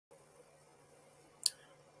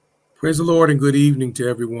Praise the Lord and good evening to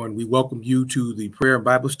everyone. We welcome you to the prayer and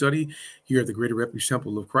Bible study here at the Greater Refuge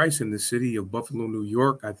Temple of Christ in the city of Buffalo, New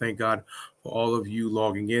York. I thank God for all of you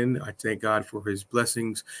logging in. I thank God for his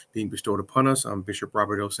blessings being bestowed upon us. I'm Bishop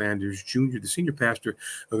Robert L. Sanders, Jr., the senior pastor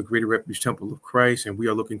of the Greater Refuge Temple of Christ, and we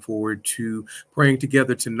are looking forward to praying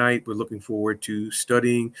together tonight. We're looking forward to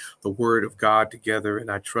studying the Word of God together, and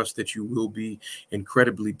I trust that you will be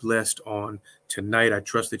incredibly blessed on tonight. I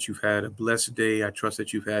trust that you've had a blessed day. I trust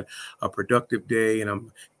that you've had a productive day, and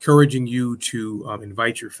I'm encouraging you to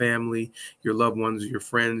invite your family, your loved ones, your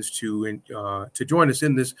friends to join us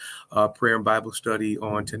in this prayer and Bible study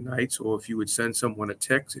on tonight. So if you would send someone a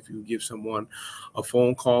text, if you would give someone a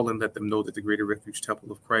phone call and let them know that the Greater Refuge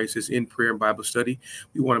Temple of Christ is in prayer and Bible study,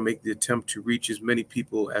 we want to make the attempt to reach as many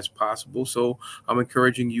people as possible. So I'm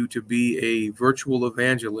encouraging you to be a virtual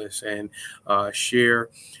evangelist and share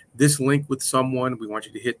this link with someone. We want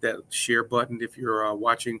you to hit that share button if you're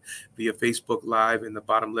watching via Facebook Live in the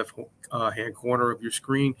bottom left hand corner of your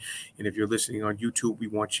screen. And if you're listening on YouTube, we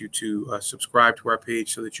want you to subscribe to our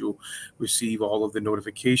page so that you'll receive all of the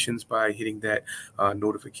notifications by hitting that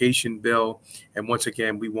notification bell. And once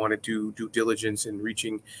again, we want to do due diligence in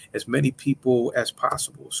reaching as many people as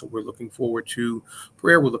possible. So we're looking forward to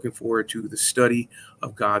prayer. We're looking forward to the study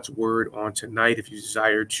of God's word on tonight. If you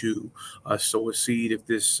desire to sow a seed, if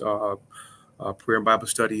this prayer and Bible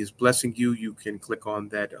study is blessing you, you can click on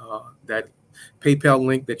that PayPal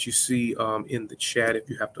link that you see in the chat if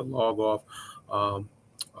you have to log off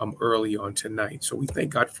early on tonight. So we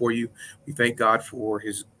thank God for you. We thank God for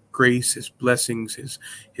his grace, his blessings,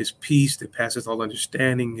 his peace that passes all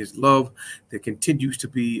understanding, his love that continues to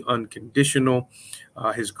be unconditional,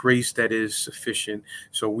 his grace that is sufficient.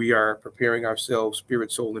 So we are preparing ourselves,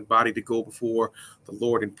 spirit, soul, and body, to go before the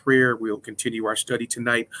Lord in prayer. We'll continue our study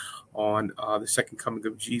tonight on the second coming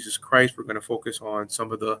of Jesus Christ. We're going to focus on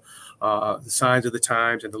some of the signs of the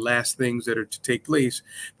times and the last things that are to take place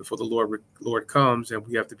before the Lord comes. And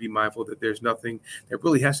we have to be mindful that there's nothing that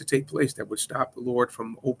really has to take place that would stop the Lord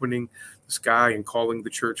from opening the sky and calling the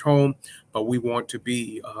church home. But we want to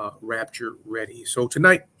be rapture ready. So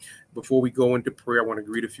tonight, before we go into prayer, I want to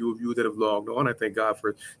greet a few of you that have logged on. I thank God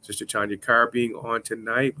for Sister Tanya Carr being on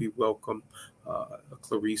tonight. We welcome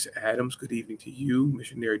Clarice Adams. Good evening to you.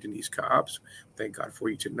 Missionary Denise Cobbs. Thank God for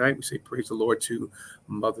you tonight. We say praise the Lord to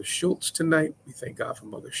Mother Schultz tonight. We thank God for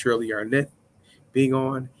Mother Shirley Arnett being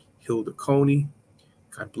on. Hilda Coney.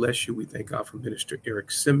 God bless you. We thank God for Minister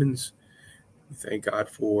Eric Simmons. We thank God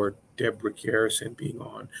for Deborah Garrison being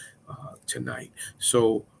on tonight.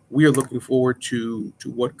 So we are looking forward to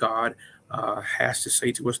what God has to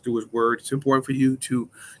say to us through his word. It's important for you to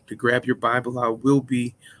grab your Bible. I will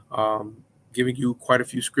be giving you quite a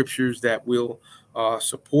few scriptures that will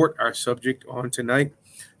support our subject on tonight.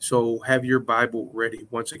 So have your Bible ready.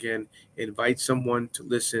 Once again, invite someone to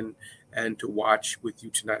listen and to watch with you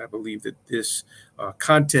tonight. I believe that this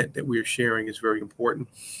content that we are sharing is very important.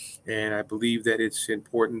 And I believe that it's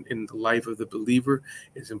important in the life of the believer.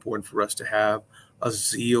 It's important for us to have a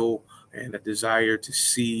zeal and a desire to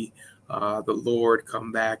see the Lord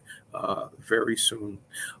come back very soon.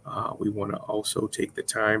 We want to also take the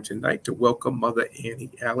time tonight to welcome Mother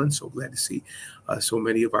Annie Allen. So glad to see so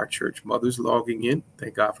many of our church mothers logging in.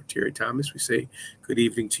 Thank God for Terry Thomas. We say good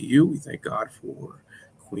evening to you. We thank God for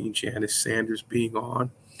Queen Janice Sanders being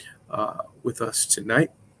on with us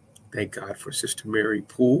tonight. Thank God for Sister Mary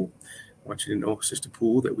Poole. I want you to know, Sister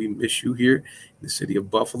Poole, that we miss you here in the city of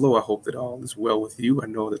Buffalo. I hope that all is well with you. I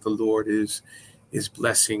know that the Lord is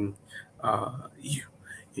blessing you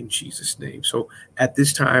in Jesus' name. So at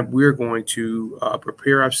this time, we're going to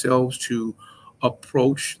prepare ourselves to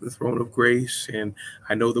approach the throne of grace. And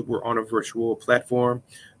I know that we're on a virtual platform,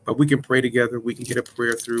 but we can pray together. We can get a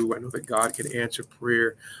prayer through. I know that God can answer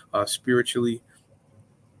prayer spiritually.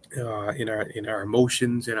 In our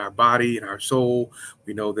emotions, in our body, in our soul.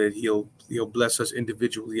 We know that he'll bless us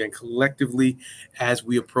individually and collectively as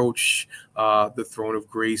we approach the throne of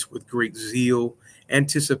grace with great zeal,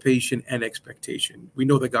 anticipation, and expectation. We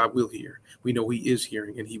know that God will hear. We know he is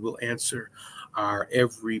hearing, and he will answer our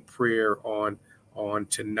every prayer on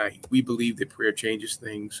tonight. We believe that prayer changes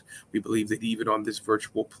things. We believe that even on this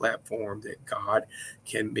virtual platform that God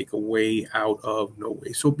can make a way out of no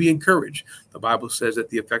way. So be encouraged. The Bible says that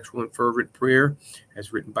the effectual and fervent prayer,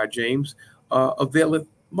 as written by James, availeth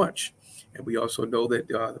much. And we also know that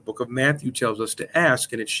the book of Matthew tells us to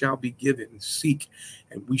ask, and it shall be given. Seek,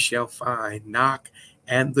 and we shall find. Knock,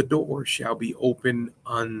 and the door shall be open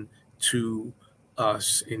unto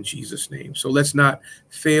us in Jesus' name. So let's not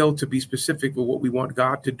fail to be specific with what we want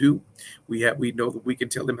God to do. We know that we can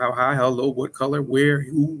tell him how high, how low, what color, where,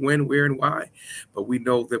 who, when, where, and why. But we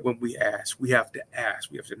know that when we ask, we have to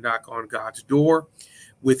ask. We have to knock on God's door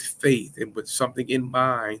with faith and with something in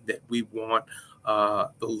mind that we want the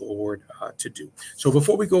Lord to do. So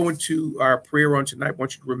before we go into our prayer on tonight, I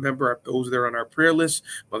want you to remember those that are on our prayer list: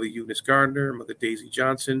 Mother Eunice Gardner, Mother Daisy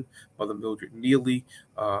Johnson, Mother Mildred Neely,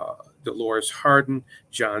 Dolores Harden,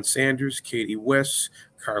 John Sanders, Katie West,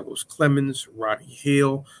 Carlos Clemens, Rodney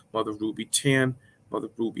Hale, Mother Ruby Tan, Mother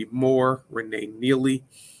Ruby Moore, Renee Neely,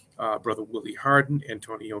 Brother Willie Harden,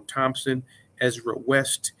 Antonio Thompson, Ezra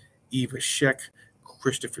West, Eva Sheck,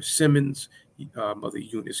 Christopher Simmons, Mother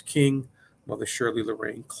Eunice King, Mother Shirley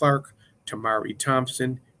Lorraine Clark, Tamari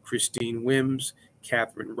Thompson, Christine Wims,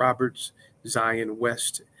 Catherine Roberts, Zion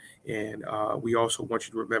West. And we also want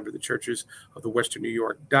you to remember the churches of the Western New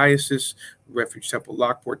York Diocese: Refuge Temple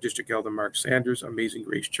Lockport, District Elder Mark Sanders; Amazing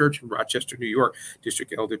Grace Church in Rochester, New York,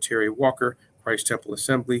 District Elder Terry Walker; Christ Temple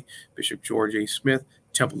Assembly, Bishop George A. Smith;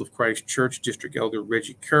 Temple of Christ Church, District Elder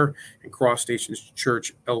Reggie Kerr; and Cross Stations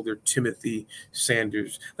Church, Elder Timothy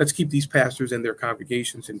Sanders. Let's keep these pastors and their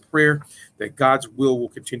congregations in prayer, that God's will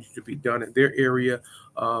continue to be done in their area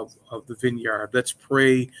of the vineyard. Let's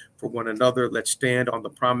pray for one another. Let's stand on the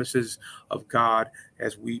promises of God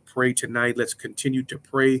as we pray tonight. Let's continue to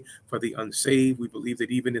pray for the unsaved. We believe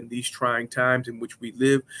that even in these trying times in which we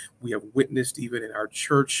live, we have witnessed, even in our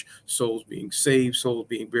church, souls being saved, souls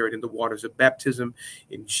being buried in the waters of baptism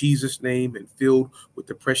in Jesus' name and filled with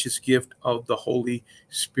the precious gift of the Holy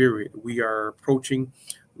Spirit. We are approaching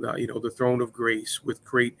the throne of grace with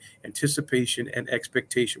great anticipation and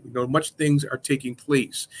expectation. We know much things are taking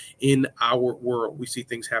place in our world. We see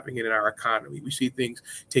things happening in our economy. We see things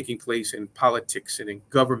taking place in politics and in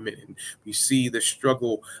government. And we see the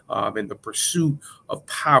struggle and the pursuit of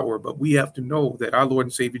power. But we have to know that our Lord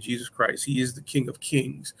and Savior Jesus Christ, he is the King of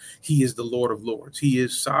Kings. He is the Lord of Lords. He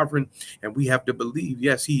is sovereign. And we have to believe,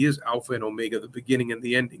 yes, he is Alpha and Omega, the beginning and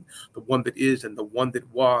the ending, the one that is and the one that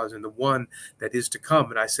was and the one that is to come.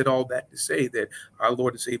 And I said all that to say that our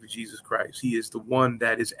Lord and Savior Jesus Christ, he is the one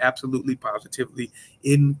that is absolutely positively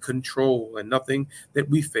in control, and nothing that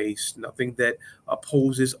we face, nothing that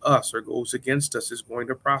opposes us or goes against us is going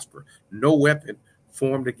to prosper. No weapon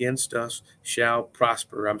formed against us shall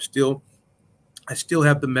prosper. I still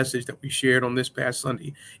have the message that we shared on this past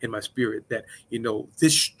Sunday in my spirit, that,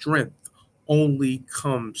 this strength only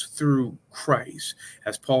comes through Christ.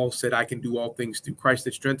 As Paul said, I can do all things through Christ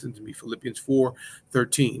that strengthens me, Philippians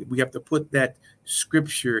 4:13. We have to put that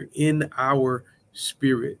scripture in our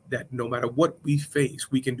spirit, that no matter what we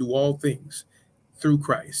face, we can do all things through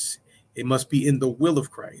Christ. It must be in the will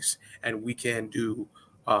of Christ, and we can do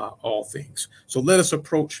all things. So let us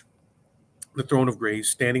approach the throne of grace,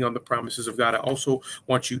 standing on the promises of God. I also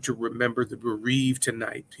want you to remember the bereaved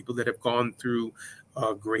tonight, people that have gone through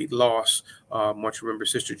great loss. I want you to remember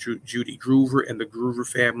Sister Judy Groover and the Groover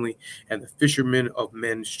family, and the Fishermen of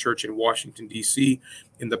Men's Church in Washington, D.C.,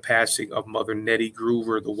 in the passing of Mother Nettie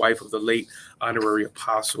Groover, the wife of the late Honorary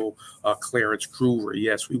Apostle Clarence Groover.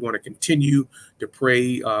 Yes, we want to continue to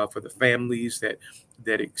pray for the families that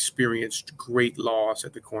experienced great loss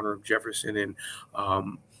at the corner of Jefferson and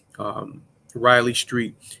Riley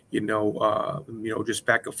Street, just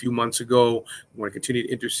back a few months ago. We want to continue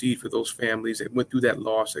to intercede for those families that went through that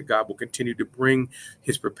loss, that God will continue to bring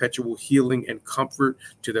his perpetual healing and comfort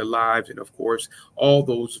to their lives. And of course, all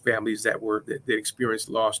those families that experienced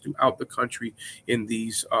loss throughout the country in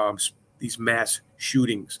these mass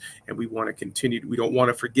shootings. And we want to continue. We don't want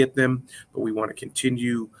to forget them, but we want to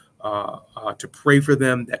continue to pray for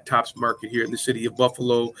them. That Tops Market here in the city of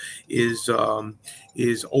Buffalo is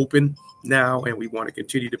open now, and we want to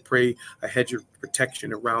continue to pray a hedge of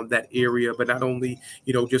protection around that area. But not only,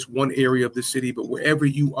 just one area of the city, but wherever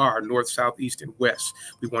you are, north, south, east, and west,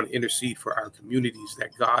 we want to intercede for our communities,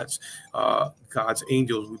 that God's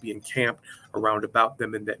angels will be encamped around about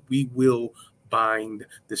them, and that we will bind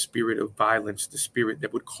the spirit of violence, the spirit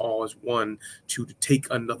that would cause one to take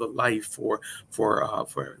another life for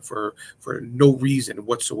no reason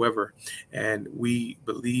whatsoever. And we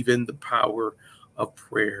believe in the power of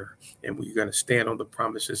prayer, and we're going to stand on the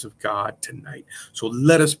promises of God tonight. So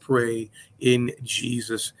let us pray in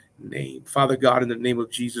Jesus' name. Father God, in the name of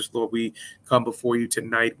Jesus, Lord, we come before you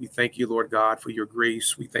tonight. We thank you, Lord God, for your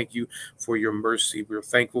grace. We thank you for your mercy. We're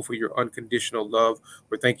thankful for your unconditional love.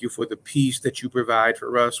 We thank you for the peace that you provide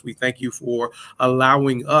for us. We thank you for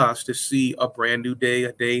allowing us to see a brand new day,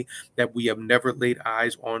 a day that we have never laid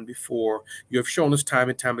eyes on before. You have shown us time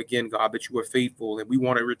and time again, God, that you are faithful, and we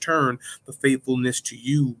want to return the faithfulness to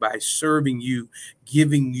you by serving you,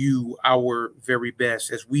 giving you our very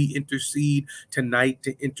best as we intercede tonight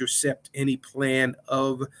to intercept any plan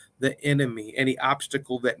of the enemy, any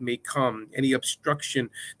obstacle that may come, any obstruction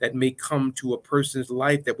that may come to a person's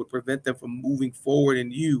life that would prevent them from moving forward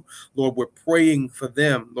in you. Lord, we're praying for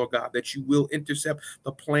them, Lord God, that you will intercept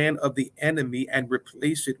the plan of the enemy and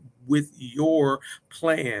replace it with your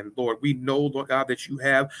plan. Lord, we know, Lord God, that you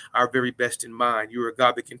have our very best in mind. You're a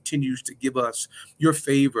God that continues to give us your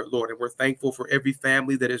favor, Lord, and we're thankful for every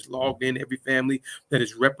family that is logged in, every family that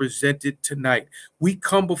is represented tonight. We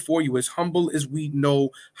come before you as humble as we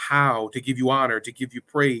know how, to give you honor, to give you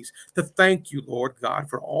praise, to thank you, Lord God,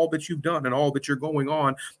 for all that you've done and all that you're going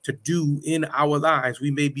on to do in our lives.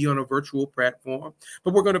 We may be on a virtual platform,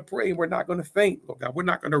 but we're going to pray and we're not going to faint, Lord God. We're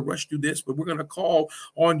not going to rush through this, but we're going to call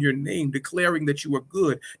on your name, declaring that you are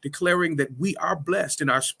good, declaring that we are blessed in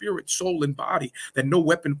our spirit, soul, and body, that no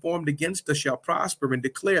weapon formed against us shall prosper, and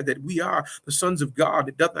declare that we are the sons of God.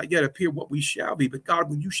 It doth not yet appear what we shall be, but God,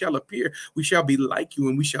 when you shall appear, we shall be like you,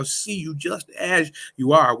 and we shall see you just as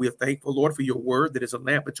you are. We are thankful, Lord, for your word that is a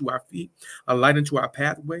lamp unto our feet, a light unto our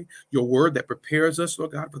pathway, your word that prepares us,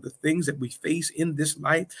 Lord God, for the things that we face in this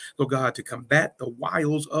life, Lord God, to combat the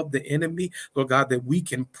wiles of the enemy, Lord God, that we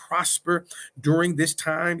can prosper during this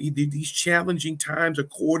time, these challenging times,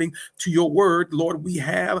 according to your word. Lord, we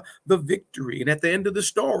have the victory, and at the end of the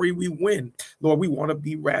story, we win. Lord, we want to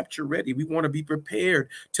be rapture ready. We want to be prepared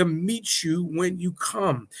to meet you when you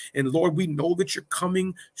come. And Lord, we know that you're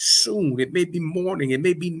coming soon. It may be morning, it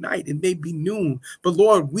may be night, it may be noon. But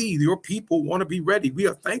Lord, we, your people, want to be ready. We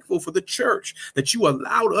are thankful for the church that you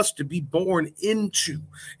allowed us to be born into.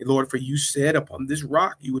 And Lord, for you said upon this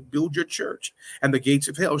rock you would build your church, and the gates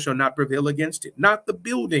of hell shall not prevail against it. Not the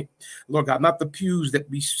building, Lord God, not the pews that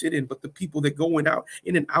we sit in, but the people that go in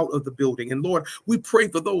and out of the building. And Lord, we pray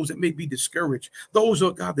for those that may be discouraged, those,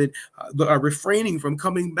 oh God, that are refraining from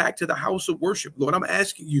coming back to the house of worship. Lord, I'm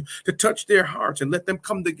asking you to touch their hearts and let them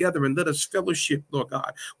come together and let us fellowship, Lord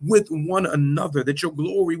God, with one another, that your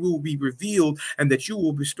glory will be revealed and that you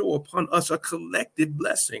will bestow upon us a collective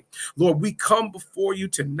blessing. Lord, we come before you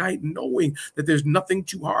tonight knowing that there's nothing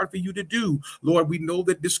too hard for you to do. Lord, we know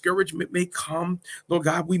that discouragement may come. Lord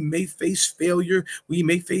God, we may face failure. We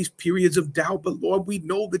may face periods of doubt, but Lord, we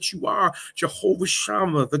know that you are Jehovah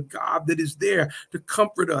Shammah, the God that is there to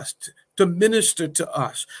comfort us, to minister to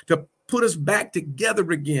us, to put us back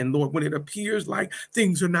together again, Lord, when it appears like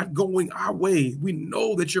things are not going our way. We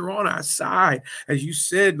know that you're on our side. As you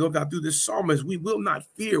said, Lord God, through the psalmist, we will not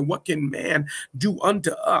fear. What can man do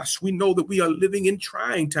unto us? We know that we are living in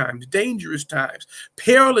trying times, dangerous times,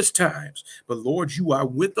 perilous times. But Lord, you are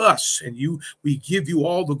with us, and we give you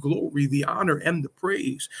all the glory, the honor, and the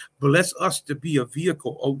praise. Bless us to be a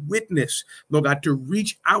vehicle, a witness, Lord God, to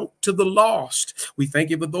reach out to the lost. We thank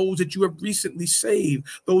you for those that you have recently saved,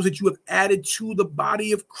 those that you have added to the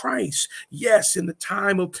body of Christ. Yes, in the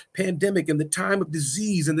time of pandemic, in the time of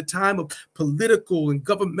disease, in the time of political and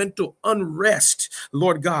governmental unrest,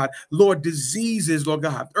 Lord God, Lord, diseases, Lord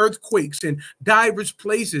God, earthquakes in diverse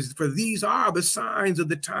places, for these are the signs of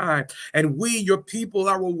the time. And we, your people,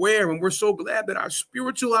 are aware, and we're so glad that our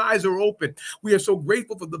spiritual eyes are open. We are so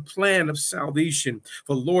grateful for the plan of salvation.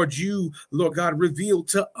 For Lord, you, Lord God, revealed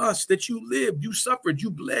to us that you lived, you suffered, you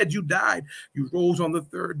bled, you died, you rose on the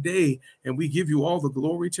third day. And we give you all the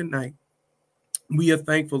glory tonight. We are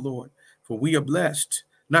thankful, Lord, for we are blessed,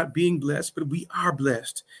 not being blessed, but we are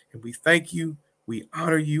blessed. And we thank you, we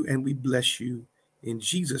honor you, and we bless you. In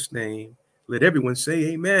Jesus' name, let everyone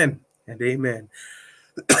say amen and amen.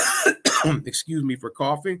 Excuse me for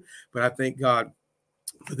coughing, but I thank God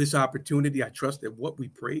for this opportunity. I trust that what we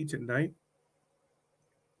prayed tonight,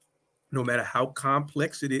 no matter how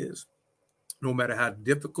complex it is, no matter how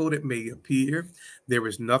difficult it may appear, there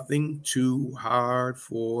is nothing too hard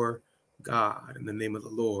for God. In the name of the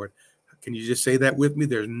Lord. Can you just say that with me?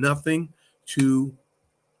 There's nothing too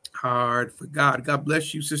hard for God. God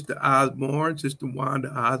bless you, Sister Osborne, Sister Wanda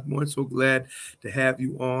Osborne. So glad to have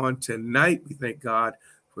you on tonight. We thank God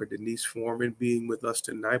for Denise Foreman being with us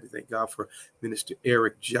tonight. We thank God for Minister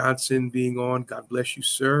Eric Johnson being on. God bless you,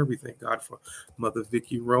 sir. We thank God for Mother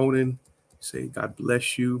Vicki Ronan. Say, God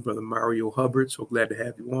bless you, Brother Mario Hubbard. So glad to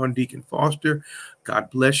have you on. Deacon Foster, God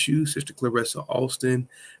bless you. Sister Clarissa Alston,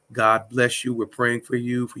 God bless you. We're praying for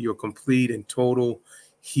you for your complete and total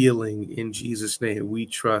healing in Jesus' name. We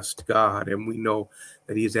trust God, and we know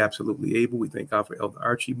that he is absolutely able. We thank God for Elder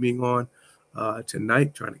Archie being on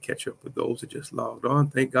tonight, trying to catch up with those that just logged on.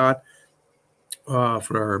 Thank God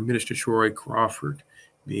for our Minister Troy Crawford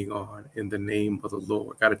being on in the name of the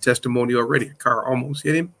Lord. Got a testimony already. A car almost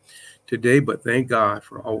hit him today, but thank God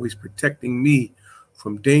for always protecting me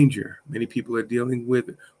from danger. Many people are dealing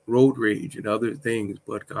with road rage and other things,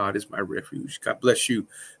 but God is my refuge. God bless you,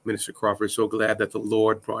 Minister Crawford. So glad that the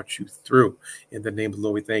Lord brought you through. In the name of the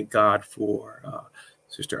Lord, we thank God for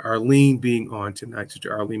Sister Arlene being on tonight.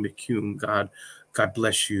 Sister Arlene McCune, God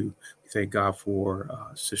bless you. We thank God for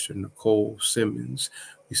Sister Nicole Simmons.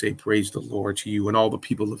 We say praise the Lord to you and all the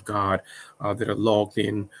people of God that are logged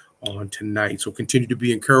in on tonight. So continue to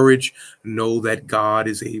be encouraged. Know that God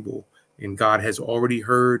is able, and God has already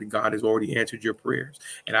heard, and God has already answered your prayers.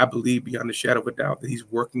 And I believe beyond a shadow of a doubt that he's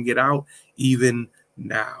working it out even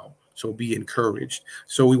now. So be encouraged.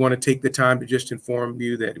 So we want to take the time to just inform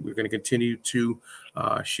you that we're going to continue to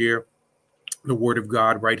share the Word of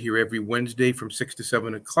God right here every Wednesday from 6 to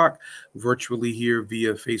 7 o'clock, virtually here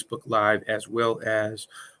via Facebook Live, as well as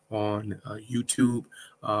on YouTube.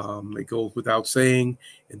 It goes without saying,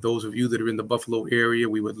 and those of you that are in the Buffalo area,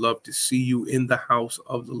 we would love to see you in the house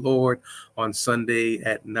of the Lord on Sunday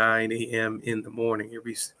at 9 a.m. in the morning.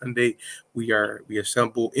 Every Sunday we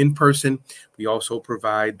assemble in person. We also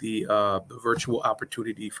provide the virtual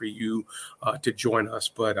opportunity for you to join us,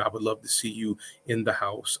 but I would love to see you in the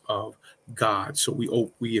house of God. So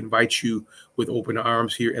we invite you with open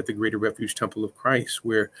arms here at the Greater Refuge Temple of Christ,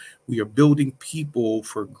 where we are building people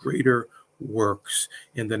for greater works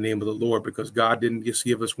in the name of the Lord, because God didn't just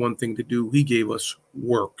give us one thing to do. He gave us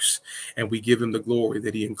works, and we give him the glory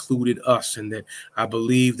that he included us, and that I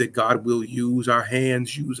believe that God will use our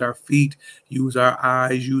hands, use our feet, use our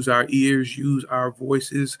eyes, use our ears, use our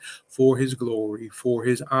voices for his glory, for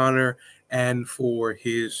his honor, and for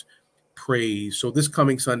his praise. So this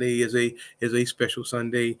coming Sunday is a special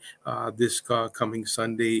Sunday. This coming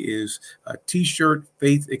Sunday is a T-shirt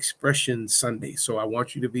Faith Expression Sunday. So I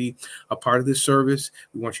want you to be a part of this service.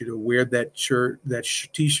 We want you to wear that shirt, that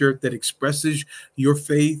T-shirt that expresses your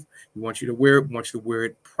faith. We want you to wear it. We want you to wear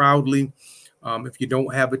it proudly. If you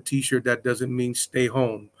don't have a T-shirt, that doesn't mean stay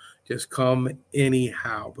home. Just come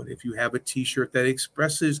anyhow. But if you have a T-shirt that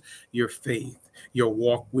expresses your faith, your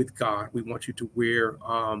walk with God, we want you to wear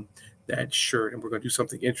that shirt. And we're going to do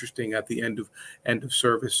something interesting at the end of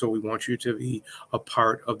service. So we want you to be a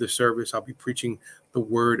part of the service. I'll be preaching the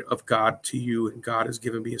word of God to you, and God has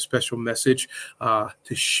given me a special message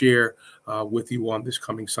to share with you on this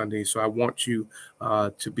coming Sunday. So I want you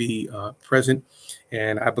to be present,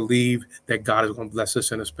 and I believe that God is going to bless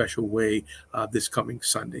us in a special way this coming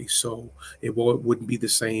Sunday. So it wouldn't be the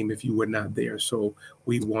same if you were not there. So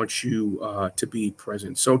we want you to be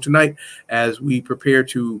present. So tonight, as we prepare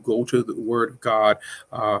to go to the Word of God,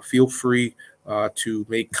 feel free to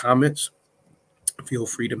make comments. Feel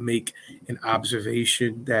free to make an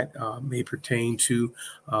observation that may pertain to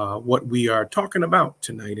what we are talking about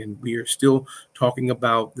tonight. And we are still talking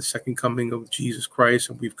about the second coming of Jesus Christ,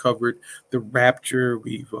 and we've covered the rapture.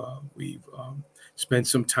 We've spent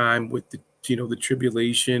some time with the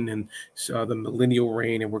tribulation and the millennial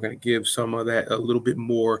reign, and we're going to give some of that a little bit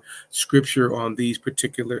more scripture on these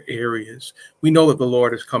particular areas. We know that the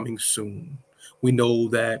Lord is coming soon. We know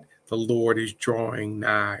that the Lord is drawing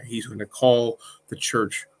nigh. He's going to call the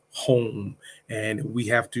church home, and we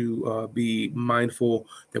have to be mindful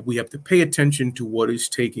that we have to pay attention to what is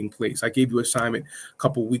taking place. I gave you an assignment a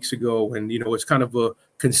couple of weeks ago, and it's kind of a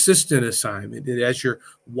consistent assignment. And as you're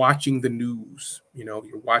watching the news, you're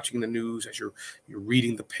watching the news, as you're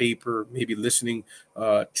reading the paper, maybe listening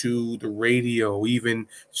to the radio, even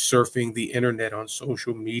surfing the internet on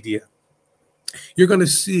social media, you're going to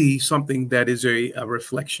see something that is a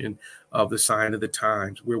reflection of the sign of the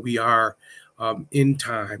times, where we are in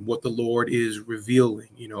time, what the Lord is revealing.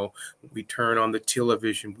 When we turn on the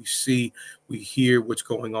television, we hear what's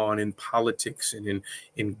going on in politics and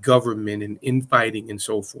in government and infighting and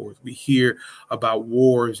so forth. We hear about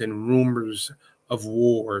wars and rumors of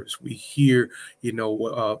wars. We hear,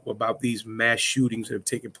 about these mass shootings that have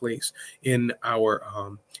taken place in our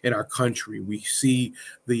country. We see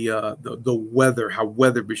the weather, how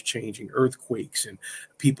weather is changing, earthquakes and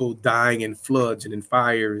people dying in floods and in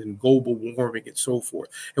fires and global warming and so forth.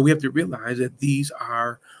 And we have to realize that these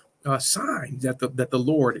are signs that the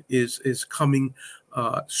Lord is coming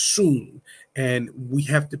soon. And we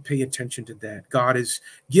have to pay attention to that. God has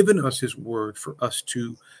given us his word for us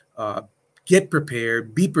to get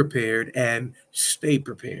prepared, be prepared, and stay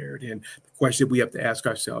prepared. And the question we have to ask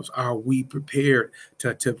ourselves, are we prepared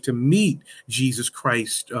to meet Jesus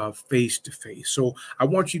Christ face to face? So I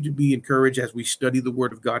want you to be encouraged as we study the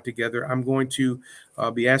word of God together. I'm going to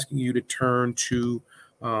be asking you to turn to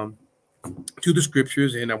the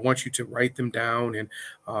scriptures, and I want you to write them down. And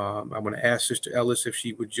I'm going to ask Sister Ellis if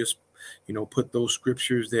she would just, put those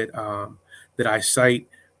scriptures that I cite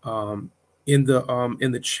in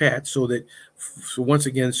the chat, so once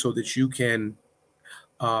again, so that you can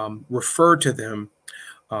refer to them,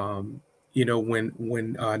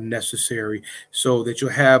 when necessary, so that you'll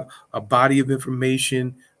have a body of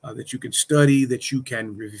information that you can study, that you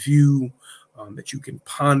can review, that you can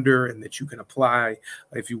ponder, and that you can apply,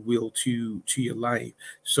 if you will, to your life.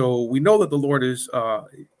 So we know that the Lord is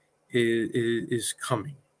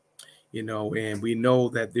coming, and we know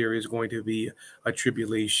that there is going to be a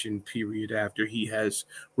tribulation period after he has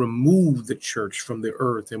removed the church from the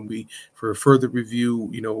earth. And for further review,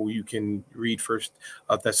 you can read First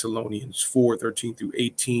Thessalonians 4:13 through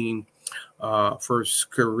 18, 1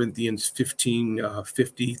 Corinthians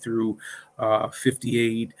 15:50 through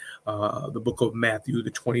 58, the book of Matthew,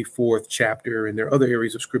 the 24th chapter, and there are other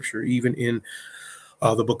areas of scripture, even in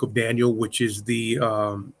the book of Daniel, which is the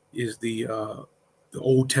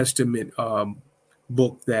Old Testament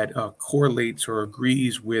book that correlates or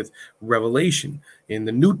agrees with Revelation in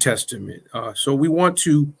the New Testament. So we want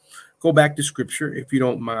to go back to scripture, if you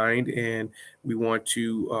don't mind, and we want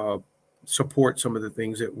to support some of the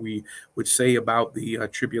things that we would say about the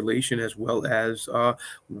tribulation, as well as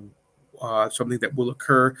something that will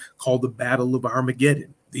occur called the Battle of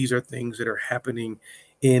Armageddon. These are things that are happening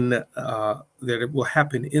that it will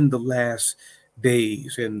happen in the last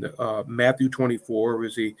days. And Matthew 24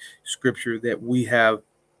 is a scripture that we have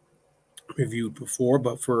reviewed before,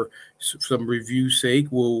 but for some review's sake,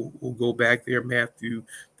 we'll go back there. Matthew,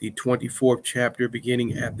 the 24th chapter,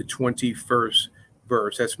 beginning at the 21st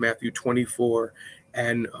verse. That's Matthew 24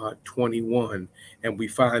 and 21. And we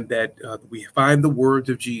find that we find the words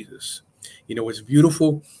of Jesus. It's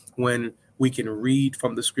beautiful when we can read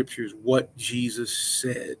from the scriptures what Jesus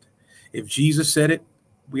said. If Jesus said it,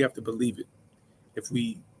 we have to believe it. If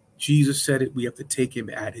Jesus said it, we have to take him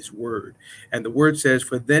at his word. And the word says,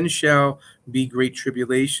 "For then shall be great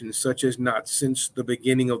tribulation, such as not since the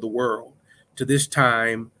beginning of the world to this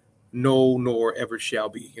time, no, nor ever shall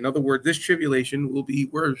be." In other words, this tribulation will be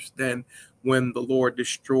worse than when the Lord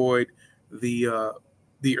destroyed the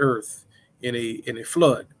earth in a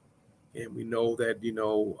flood. And we know that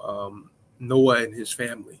Noah and his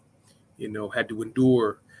family had to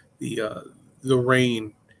endure the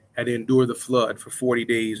rain, had to endure the flood for 40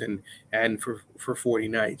 days and for 40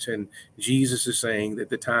 nights. And Jesus is saying that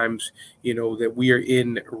the times, that we are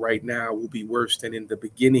in right now will be worse than in the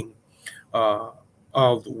beginning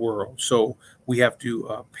of the world. So we have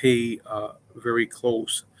to pay very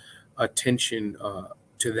close attention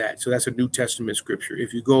to that. So that's a New Testament scripture.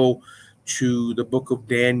 If you go to the book of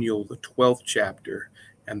Daniel, the 12th chapter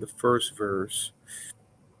and the first verse,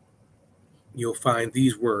 you'll find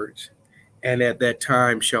these words. "And at that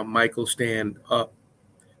time shall Michael stand up,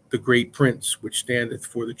 the great prince, which standeth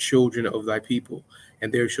for the children of thy people.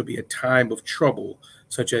 And there shall be a time of trouble,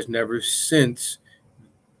 such as never since,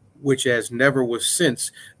 which as never was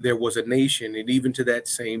since there was a nation, and even to that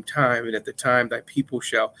same time. And at the time thy people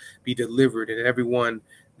shall be delivered, and everyone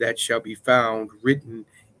that shall be found written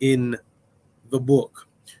in the book."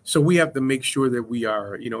 So we have to make sure that we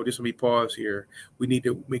are, just let me pause here. We need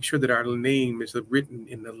to make sure that our name is written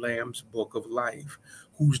in the Lamb's book of life.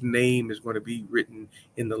 Whose name is going to be written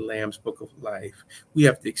in the Lamb's book of life? We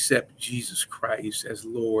have to accept Jesus Christ as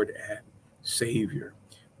Lord and Savior.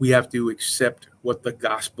 We have to accept what the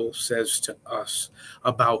gospel says to us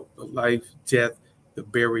about the life, death, the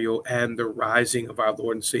burial, and the rising of our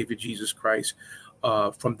Lord and Savior Jesus Christ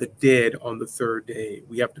from the dead on the third day.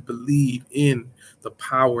 We have to believe in the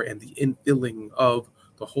power and the infilling of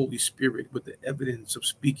the Holy Spirit with the evidence of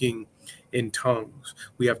speaking in tongues.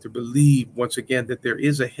 We have to believe, once again, that there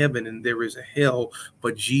is a heaven and there is a hell,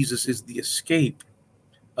 but Jesus is the escape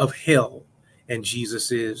of hell, and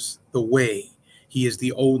Jesus is the way. He is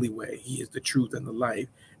the only way. He is the truth and the life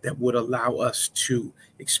that would allow us to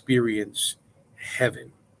experience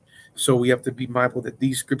heaven. So we have to be mindful that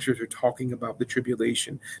these scriptures are talking about the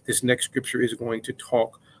tribulation. This next scripture is going to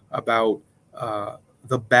talk about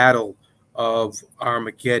the battle of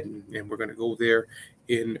Armageddon. And we're going to go there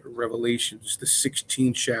in Revelations, the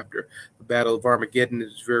 16th chapter. The battle of Armageddon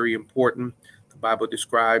is very important. The Bible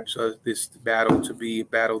describes this battle to be a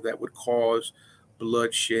battle that would cause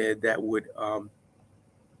bloodshed, that would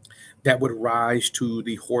rise to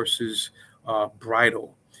the horse's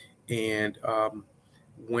bridle. And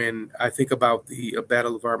when I think about the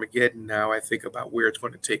Battle of Armageddon now, I think about where it's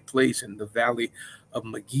going to take place in the Valley of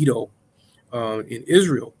Megiddo in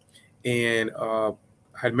Israel. And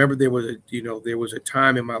I remember there was a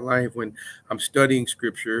time in my life when I'm studying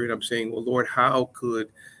scripture and I'm saying, well, Lord, how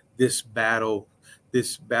could this battle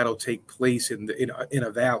take place in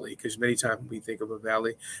a valley? Because many times we think of a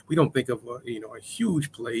valley, we don't think of a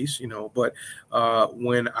huge place, but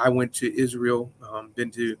when I went to Israel,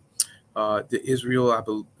 been to Israel, I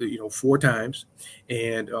believe, 4 times,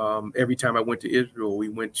 and every time I went to Israel, we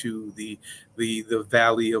went to the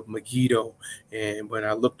Valley of Megiddo. And when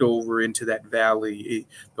I looked over into that valley,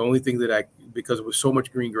 the only thing that because it was so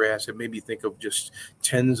much green grass, it made me think of just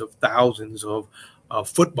tens of thousands of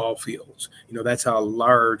football fields. That's how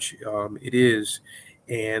large it is.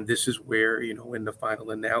 And this is where, in the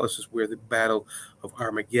final analysis, where the Battle of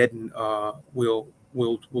Armageddon will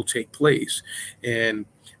take place. And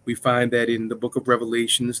we find that in the book of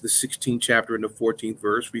Revelations, the 16th chapter and the 14th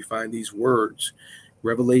verse, we find these words.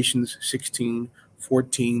 Revelations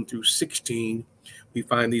 16:14 through 16, we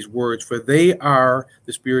find these words: for they are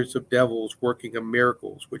the spirits of devils working of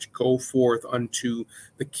miracles, which go forth unto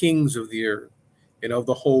the kings of the earth and of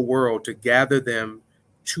the whole world, to gather them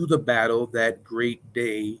to the battle, that great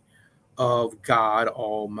day of God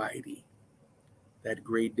Almighty. That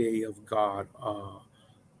great day of God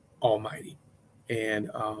Almighty. And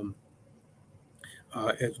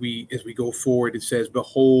as we go forward, it says,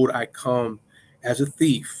 behold, I come as a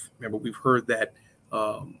thief. Remember, we've heard that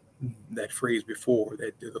that phrase before,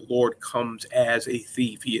 that the Lord comes as a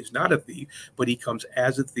thief. He is not a thief, but he comes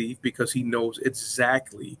as a thief because he knows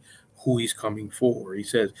exactly who he's coming for. He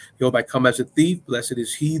says, behold, I come as a thief. Blessed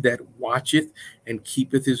is he that watcheth and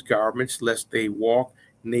keepeth his garments, lest they walk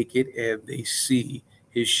naked and they see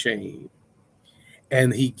his shame.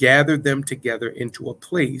 And he gathered them together into a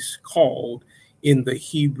place called in the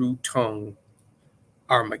Hebrew tongue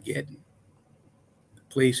Armageddon. The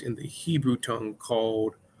place in the Hebrew tongue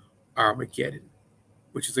called Armageddon,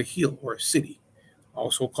 which is a hill or a city,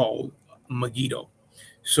 also called Megiddo.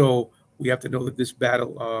 So we have to know that this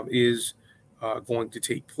battle is going to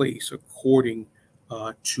take place according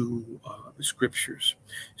to the scriptures.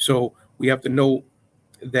 So we have to know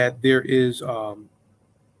that there is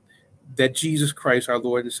that Jesus Christ, our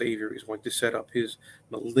Lord and Savior, is going to set up his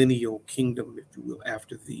millennial kingdom, if you will,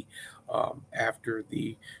 after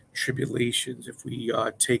the tribulations. If we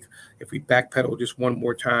backpedal just one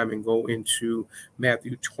more time and go into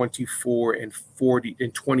Matthew 24 and 40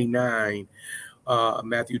 and 29,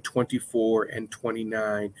 Matthew 24 and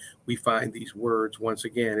 29, we find these words once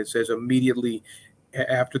again. It says, immediately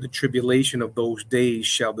after the tribulation of those days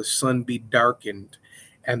shall the sun be darkened,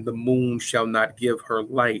 and the moon shall not give her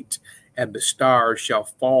light, and the stars shall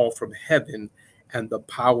fall from heaven, and the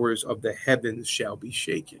powers of the heavens shall be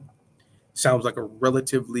shaken. Sounds like a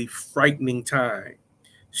relatively frightening time.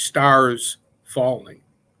 Stars falling,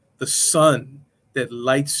 the sun that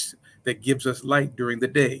gives us light during the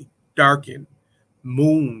day, darkened,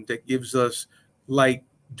 moon that gives us light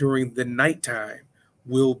during the nighttime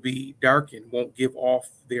will be darkened, won't give off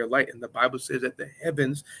their light. And the Bible says that the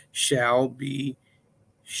heavens shall be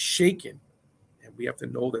shaken. And we have to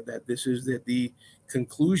know that this is the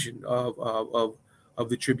conclusion of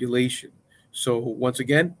the tribulation. So once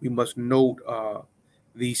again, we must note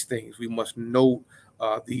these things. We must note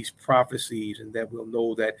these prophecies, and that we'll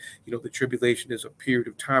know that the tribulation is a period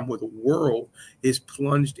of time where the world is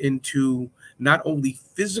plunged into not only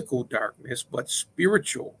physical darkness but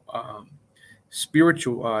spiritual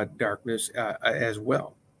darkness as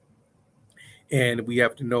well. And we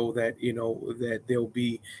have to know that that there'll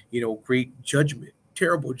be great judgment,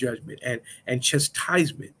 terrible judgment, and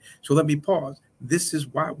chastisement. So let me pause. This is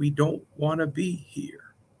why we don't want to be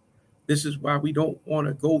here. This is why we don't want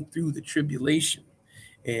to go through the tribulation,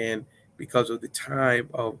 and because of the time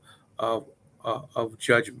of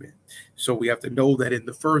judgment. So we have to know that in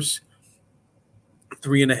the first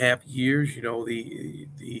 3.5 years,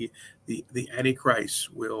 the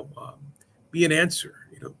Antichrist will be an answer,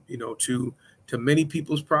 to many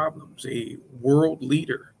people's problems, a world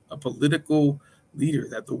leader, a political leader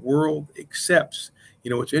that the world accepts.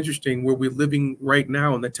 It's interesting where we're living right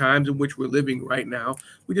now, and the times in which we're living right now,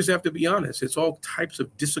 we just have to be honest. It's all types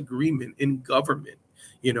of disagreement in government.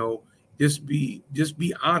 Just be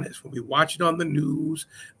honest. When we watch it on the news,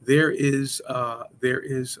 there is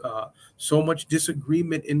so much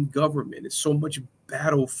disagreement in government. It's so much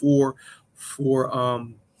battle for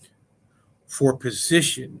for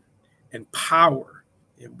position and power.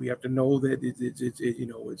 And we have to know that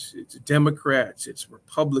it's Democrats, it's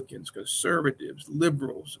Republicans, conservatives,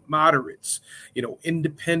 liberals, moderates,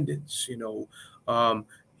 independents,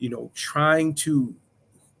 trying to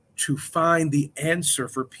find the answer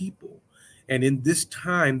for people. And in this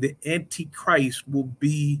time, the Antichrist will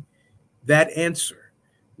be that answer.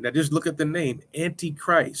 Now, just look at the name,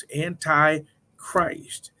 Antichrist,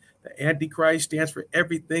 anti-Christ. The Antichrist stands for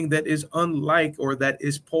everything that is unlike, or that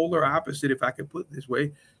is polar opposite, if I could put it this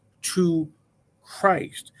way, to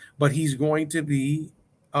Christ. But he's going to be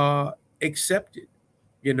accepted,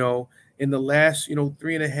 in the last,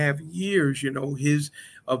 3.5 years,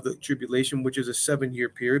 of the tribulation, which is a 7-year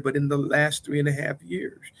period. But in the last 3.5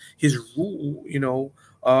 years, his rule,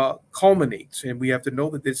 culminates. And we have to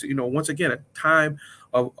know that this, once again, a time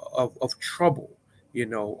of trouble,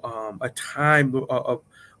 a time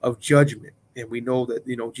of judgment. And we know that,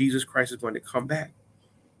 Jesus Christ is going to come back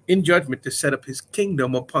in judgment to set up his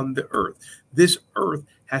kingdom upon the earth. This earth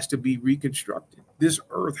has to be reconstructed. This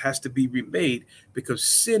earth has to be remade, because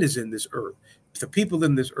sin is in this earth. The people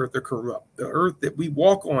in this earth are corrupt. The earth that we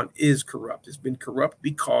walk on is corrupt. It's been corrupt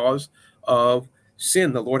because of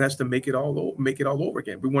sin. The Lord has to make it all over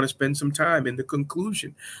again. We want to spend some time in the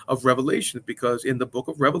conclusion of Revelation, because in the book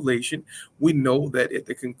of Revelation, we know that at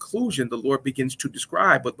the conclusion, the Lord begins to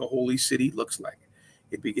describe what the holy city looks like.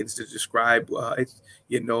 It begins to describe, what it's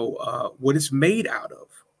made out of,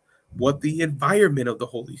 what the environment of the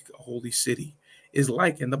holy city is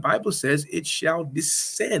like. And the Bible says it shall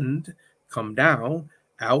descend, come down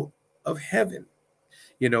out of heaven.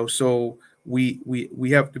 So we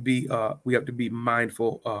have to be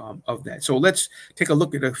mindful of that. So let's take a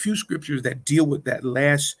look at a few scriptures that deal with that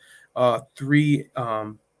last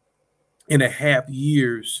 3.5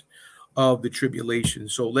 years of the tribulation.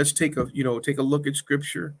 So let's take a look at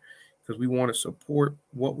scripture, because we want to support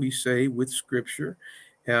what we say with scripture.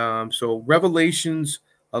 So Revelations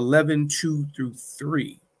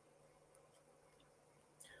 11:2-3.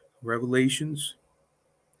 Revelations,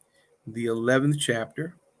 the 11th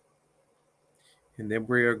chapter. And then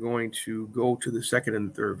we are going to go to the second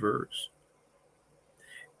and third verse.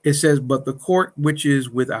 It says, "But the court which is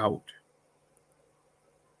without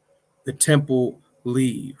the temple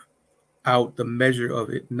leave out the measure of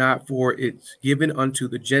it, not for it's given unto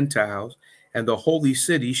the Gentiles, and the holy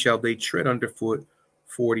city shall they tread underfoot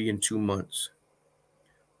 42 months.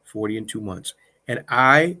 42 months. And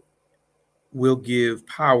I will give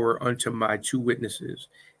power unto my 2 witnesses,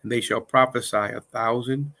 and they shall prophesy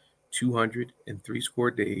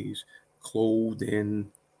 1,260 days, clothed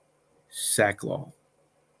in sackcloth."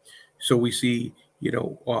 So we see,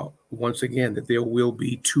 once again, that there will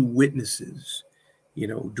be 2 witnesses,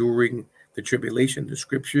 during the tribulation. The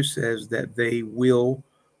scripture says that they will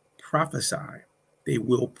prophesy. They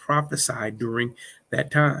will prophesy during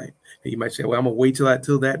that time. And you might say, well, I'm going to wait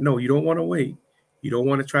till that. No, you don't want to wait. You don't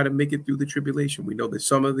want to try to make it through the tribulation. We know that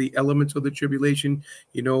some of the elements of the tribulation,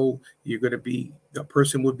 you're going to be, a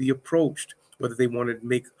person would be approached, whether they wanted to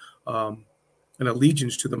make an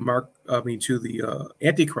allegiance to the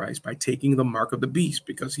Antichrist by taking the mark of the beast,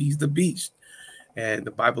 because he's the beast. And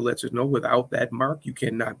the Bible lets us know without that mark, you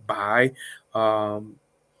cannot buy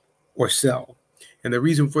or sell. And the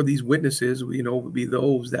reason for these witnesses, would be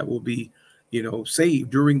those that will be, saved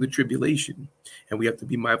during the tribulation. And we have to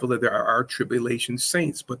be mindful that there are tribulation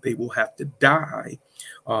saints, but they will have to die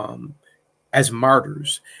as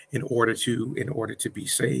martyrs in order to be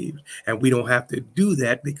saved. And we don't have to do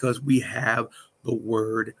that, because we have the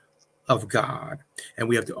word of God. And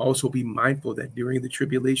we have to also be mindful that during the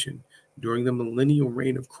tribulation, during the millennial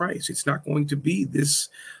reign of Christ, it's not going to be this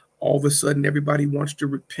all of a sudden everybody wants to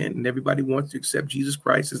repent and everybody wants to accept Jesus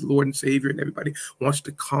Christ as Lord and Savior, and everybody wants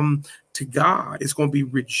to come to God. It's going to be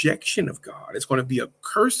rejection of God. It's going to be a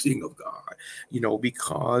cursing of God,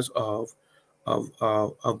 because of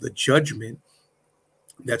the judgment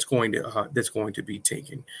that's going to be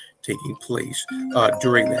taking place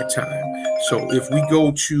during that time. So if we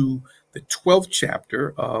go to the 12th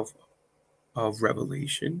chapter of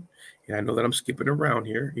Revelation, and I know that I'm skipping around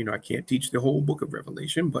here. I can't teach the whole book of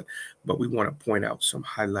Revelation, but we want to point out some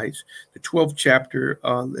highlights. The 12th chapter,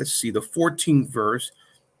 let's see, the 14th verse.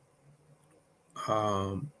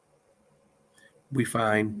 We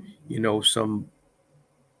find,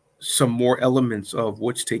 some more elements of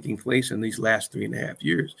what's taking place in these last 3.5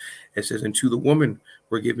 years. It says, "And to the woman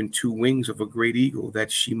were given 2 wings of a great eagle,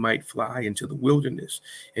 that she might fly into the wilderness,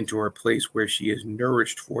 into her place where she is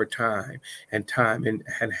nourished for a time and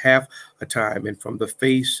half a time, and from the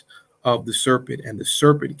face of the serpent, and the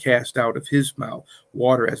serpent cast out of his mouth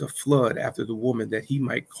water as a flood after the woman, that he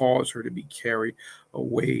might cause her to be carried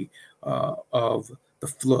away of the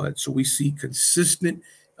flood. So we see consistent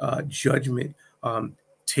judgment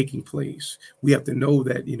taking place. We have to know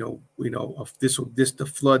that of this the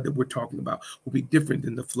flood that we're talking about will be different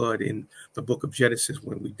than the flood in the book of Genesis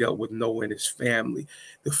when we dealt with Noah and his family.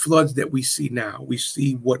 The floods that we see now, we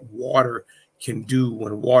see what water can do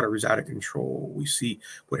when water is out of control. We see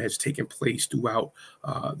what has taken place throughout,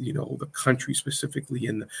 the country, specifically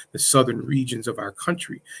in the southern regions of our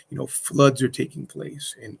country. Floods are taking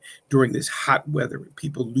place, and during this hot weather,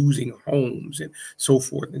 people losing homes and so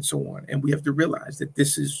forth and so on. And we have to realize that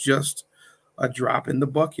this is just a drop in the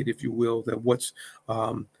bucket, if you will, that what's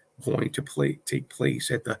going to take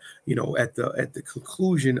place at the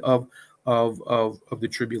conclusion of the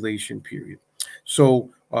tribulation period.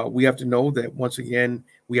 So we have to know that, once again,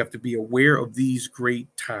 we have to be aware of these great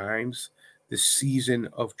times, the season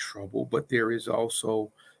of trouble. But there is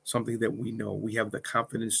also something that we know. We have the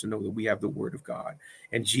confidence to know that we have the Word of God,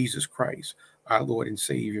 and Jesus Christ, our Lord and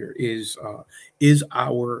Savior, is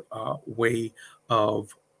our way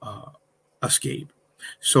of escape.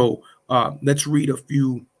 So let's read a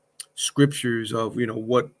few scriptures of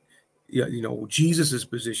what Jesus's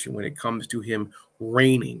position when it comes to him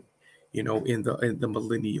reigning in the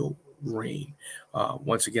millennial reign.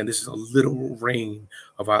 Once again, this is a literal reign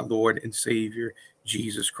of our Lord and Savior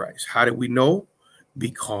Jesus Christ. How do we know?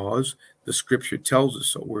 Because the scripture tells us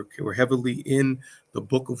so. We're heavily in the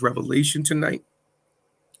book of Revelation tonight.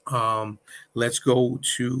 Let's go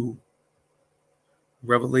to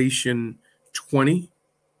Revelation 20,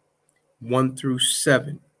 1 through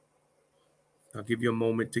 7. I'll give you a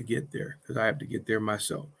moment to get there, because I have to get there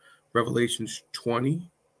myself. Revelations 20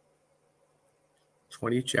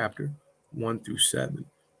 chapter, 1 through 7.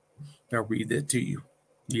 I'll read that to you.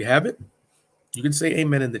 You have it? You can say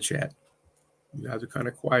amen in the chat. You guys are kind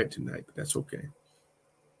of quiet tonight, but that's okay.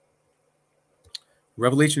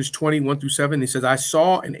 Revelations 20, 1 through 7, it says, I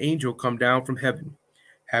saw an angel come down from heaven,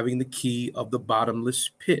 having the key of the bottomless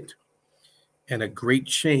pit and a great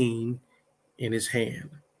chain in his hand.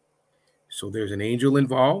 So there's an angel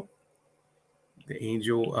involved. The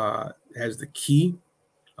angel has the key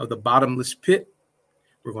of the bottomless pit.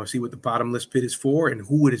 We're going to see what the bottomless pit is for and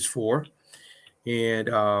who it is for. And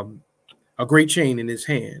a great chain in his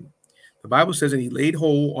hand. The Bible says, and he laid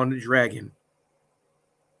hold on the dragon.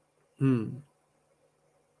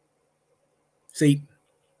 Satan,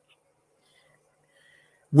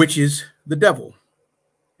 which is the devil,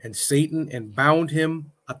 and Satan, and bound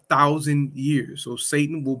him 1,000 years. So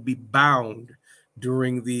Satan will be bound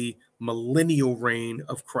during the millennial reign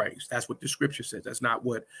of Christ. That's what the scripture says. That's not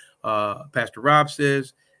what Pastor Rob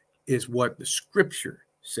says. Is what the scripture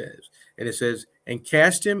says. And it says, and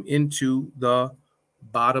cast him into the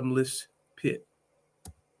bottomless pit.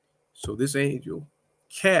 So this angel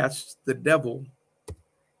casts the devil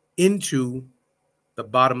into the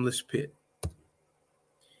bottomless pit.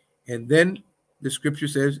 And then the scripture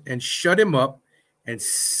says, and shut him up and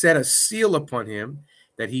set a seal upon him,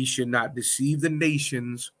 that he should not deceive the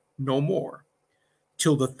nations no more,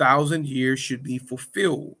 till the 1,000 years should be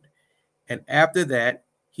fulfilled. And after that,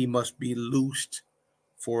 he must be loosed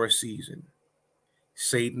for a season.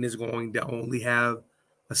 Satan is going to only have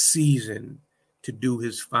a season to do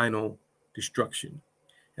his final destruction.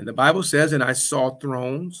 And the Bible says, and I saw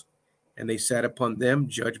thrones, and they sat upon them.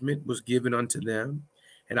 Judgment was given unto them.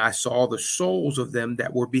 And I saw the souls of them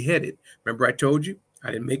that were beheaded. Remember, I told you,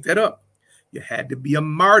 I didn't make that up. You had to be a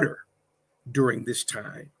martyr during this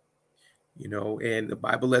time, and the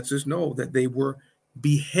Bible lets us know that they were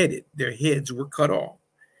beheaded. Their heads were cut off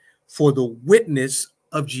for the witness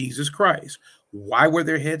of Jesus Christ. Why were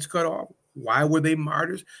their heads cut off? Why were they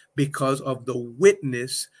martyrs? Because of the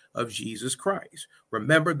witness of Jesus Christ.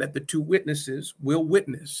 Remember that the two witnesses will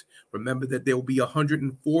witness. Remember that there will be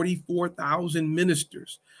 144,000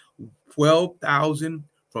 ministers, 12,000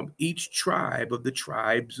 from each tribe of the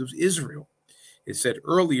tribes of Israel. It said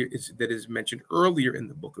earlier, that is mentioned earlier in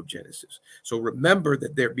the book of Genesis. So remember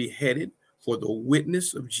that they're beheaded for the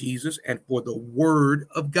witness of Jesus and for the word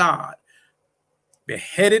of God.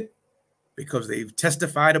 Beheaded because they've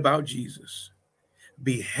testified about Jesus.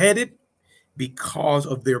 Beheaded because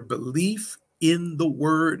of their belief in the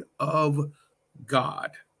word of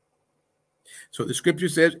God. So the scripture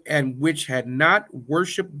says, and which had not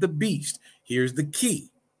worshiped the beast. Here's the key.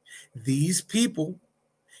 These people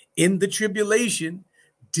in the tribulation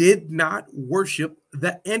did not worship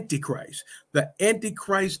the Antichrist. The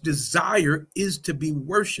Antichrist's desire is to be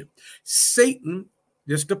worshiped. Satan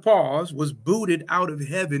just to pause, was booted out of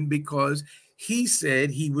heaven because he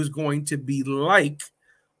said he was going to be like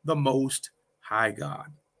the Most High God.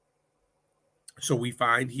 So we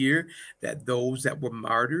find here that those that were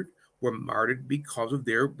martyred because of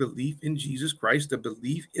their belief in Jesus Christ, the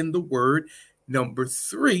belief in the word. Number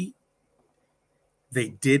 3, they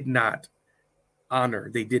did not honor,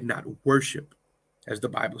 they did not worship, as the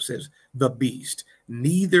Bible says, the beast.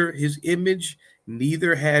 Neither his image,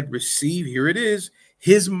 neither had received, here it is,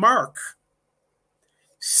 his mark.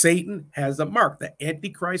 Satan has a mark. The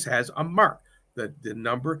Antichrist has a mark, the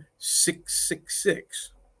number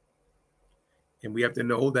 666. And we have to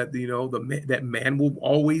know that, that man will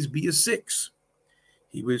always be a 6.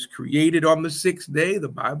 He was created on the 6th day. The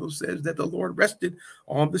Bible says that the Lord rested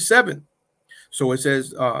on the 7th. So it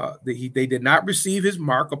says they did not receive his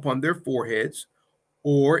mark upon their foreheads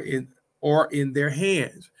or in their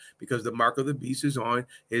hands, because the mark of the beast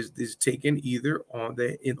is taken either on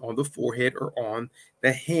the forehead or on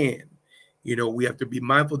the hand. We have to be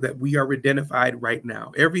mindful that we are identified right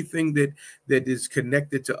now. Everything that is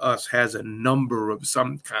connected to us has a number of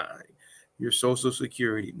some kind. Your social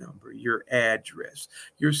security number, your address,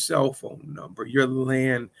 your cell phone number, your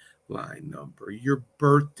landline number, your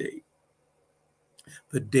birthday,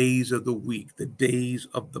 the days of the week, the days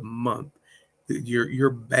of the month, your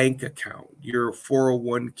bank account, your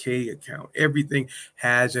 401k account. Everything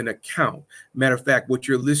has an account. Matter of fact, what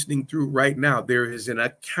you're listening through right now, there is an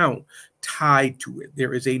account tied to it.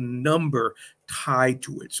 There is a number tied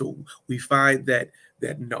to it. So we find that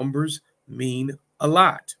numbers mean a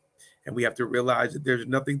lot. And we have to realize that there's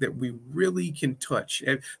nothing that we really can touch.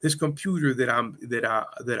 And this computer that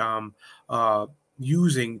I'm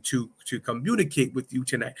using to communicate with you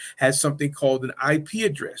tonight has something called an IP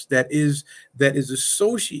address that is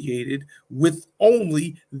associated with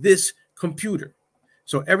only this computer.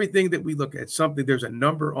 So everything that we look at, there's a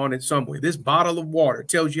number on it somewhere. This bottle of water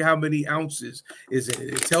tells you how many ounces is in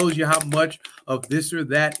it. It tells you how much of this or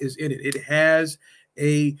that is in it. It has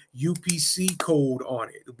a UPC code on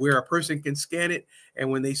it where a person can scan it, and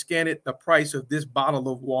when they scan it, the price of this bottle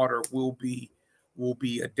of water will be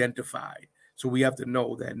identified. So we have to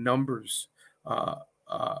know that numbers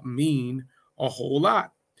mean a whole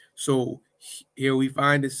lot. So here we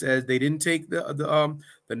find it says they didn't take the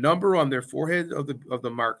number on their forehead of the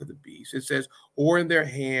mark of the beast. It says, or in their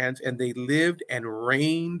hands, and they lived and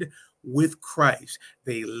reigned with Christ.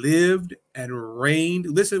 They lived and reigned,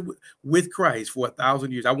 listen, with Christ for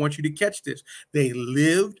 1,000 years. I want you to catch this. They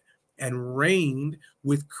lived and reigned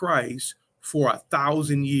with Christ for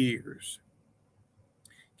 1,000 years.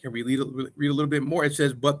 Can we read a little bit more? It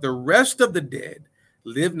says, but the rest of the dead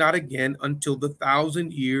lived not again until the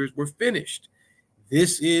 1,000 years were finished.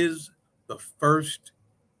 This is the first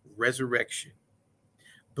resurrection.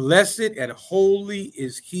 Blessed and holy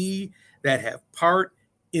is he that have part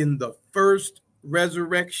in the first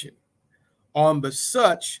resurrection. On the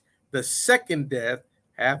such, the second death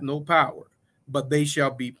hath no power, but they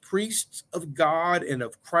shall be priests of God and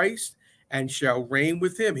of Christ, and shall reign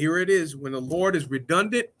with him. Here it is. When the Lord is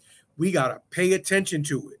redundant, we got to pay attention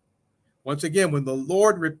to it. Once again, when the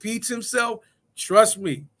Lord repeats himself, trust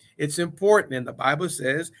me, it's important. And the Bible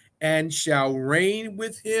says, and shall reign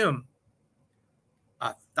with him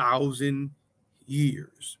 1,000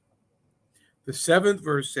 years. The 7th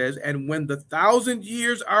verse says, and when the 1,000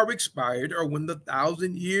 years are expired, or when the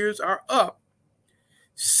 1,000 years are up,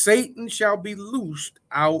 Satan shall be loosed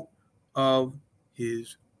out of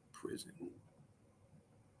his prison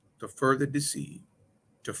to further deceive,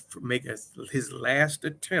 to make his last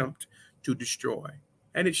attempt to destroy.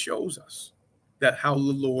 And it shows us that how the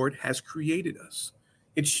Lord has created us.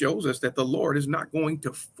 It shows us that the Lord is not going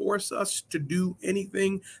to force us to do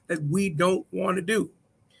anything that we don't want to do.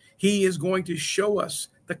 He is going to show us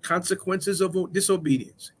the consequences of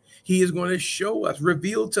disobedience. He is going to show us,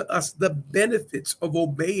 reveal to us the benefits of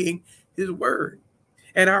obeying his word.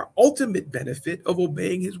 And our ultimate benefit of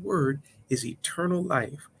obeying his word is eternal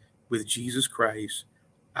life with Jesus Christ,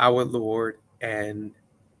 our Lord and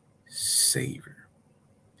Savior.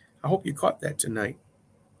 I hope you caught that tonight.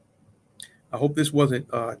 I hope this wasn't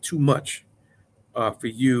too much for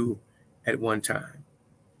you at one time.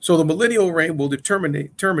 So the millennial reign will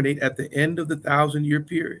terminate at the end of the 1,000-year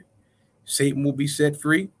period. Satan will be set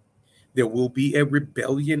free. There will be a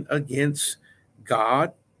rebellion against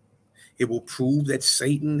God. It will prove that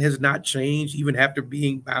Satan has not changed even after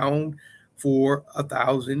being bound for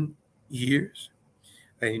 1,000 years.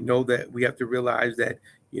 And you know that we have to realize that,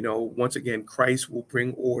 once again, Christ will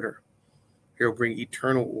bring order. He'll bring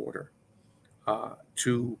eternal order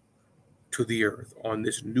to the earth. On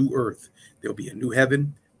this new earth, there'll be a new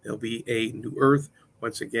heaven. There'll be a new earth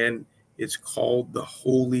Once again, it's called the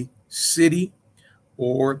Holy City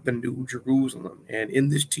or the New Jerusalem. And in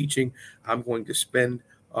this teaching, I'm going to spend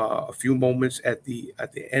a few moments at the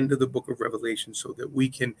end of the book of Revelation so that we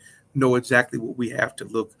can know exactly what we have to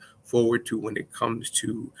look forward to when it comes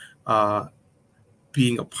to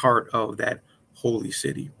being a part of that holy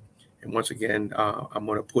city. And once again, I'm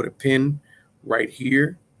going to put a pin right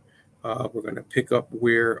here. We're going to pick up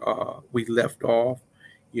where we left off,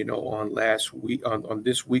 on last week, on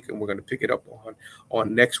this week, and we're going to pick it up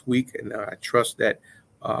on next week. And I trust that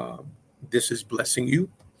this is blessing you,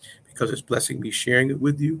 because it's blessing me sharing it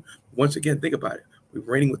with you. Once again, think about it. We're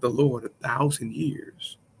reigning with the Lord 1,000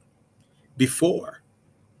 years before,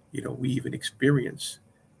 we even experience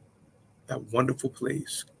that wonderful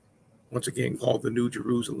place, once again, called the New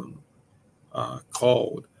Jerusalem,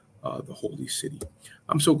 called the Holy City.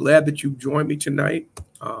 I'm so glad that you joined me tonight.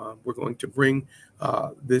 We're going to bring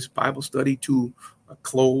this Bible study to a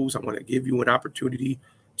close. I want to give you an opportunity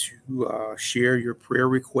to share your prayer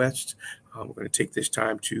requests. We're going to take this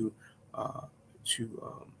time to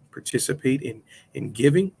participate in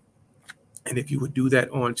giving. And if you would do that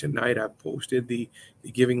on tonight, I've posted the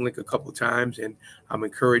giving link a couple of times, and I'm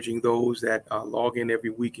encouraging those that log in every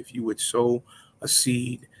week, if you would sow a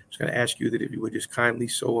seed. I'm just going to ask you that if you would just kindly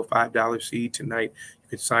sow a $5 seed tonight. You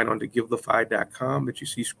can sign on to givethefy.com that you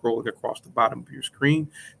see scrolling across the bottom of your screen.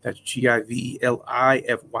 That's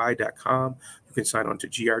GIVELIFY.com. You can sign on to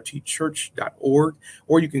grtchurch.org,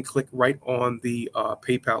 or you can click right on the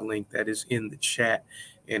PayPal link that is in the chat,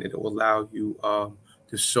 and it will allow you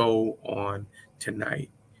to sow on tonight.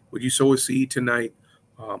 Would you sow a seed tonight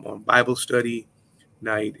on Bible study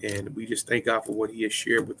night? And we just thank God for what he has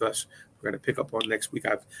shared with us. We're going to pick up on next week.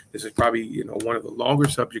 This is probably, one of the longer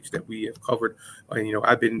subjects that we have covered.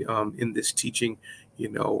 I've been in this teaching,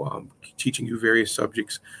 teaching you various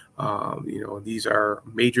subjects. These are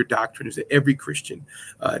major doctrines that every Christian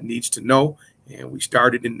needs to know. And we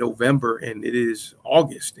started in November, and it is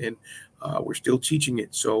August, and we're still teaching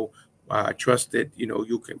it. So I trust that,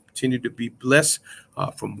 you'll continue to be blessed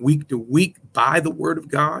from week to week by the word of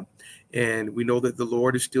God. And we know that the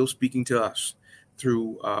Lord is still speaking to us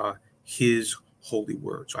through his holy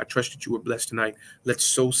word. So I trust that you were blessed tonight. Let's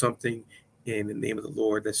sow something in the name of the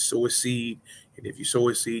Lord. Let's sow a seed. And if you sow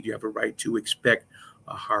a seed, you have a right to expect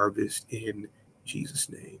a harvest in Jesus'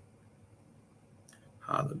 name.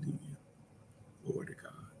 Hallelujah. Glory to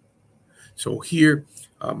God. So here,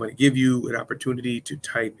 I'm going to give you an opportunity to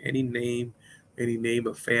type any name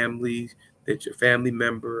of family, that your family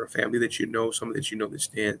member, a family that you know, someone that you know that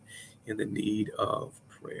stand in the need of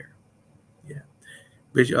prayer. Yeah.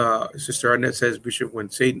 Sister Arnett says, Bishop, when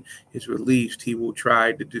Satan is released, he will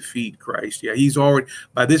try to defeat Christ. Yeah,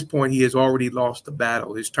 by this point, he has already lost the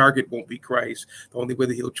battle. His target won't be Christ. The only way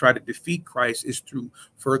that he'll try to defeat Christ is through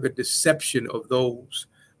further deception of those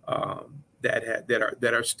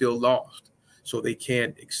that are still lost, so they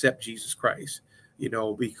can't accept Jesus Christ.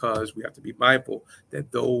 Because we have to be mindful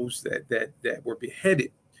that those that were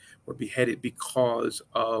beheaded because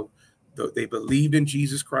of they believed in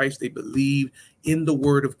Jesus Christ, they believed in the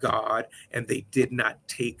word of God, and they did not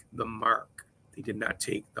take the mark. They did not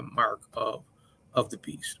take the mark of the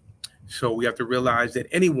beast. So we have to realize that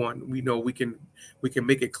anyone, we can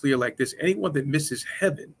make it clear like this: anyone that misses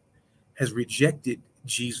heaven has rejected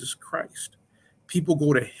Jesus Christ. People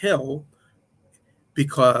go to hell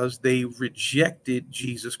because they rejected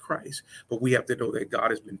Jesus Christ. But we have to know that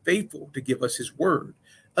God has been faithful to give us his word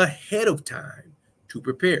ahead of time to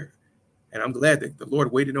prepare. And I'm glad that the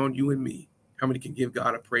Lord waited on you and me. How many can give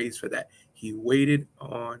God a praise for that? He waited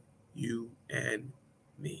on you and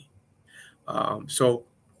me. So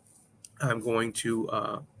I'm going to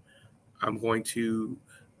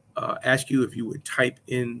ask you if you would type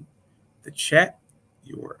in the chat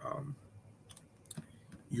your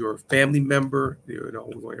family member. We're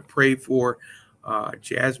going to pray for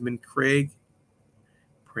Jasmine Craig,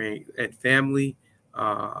 praying at family.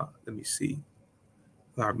 Let me see.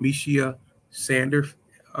 Larmicia Sander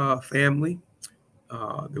family.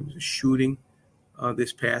 There was a shooting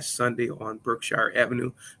this past Sunday on Berkshire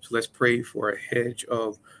Avenue. So let's pray for a hedge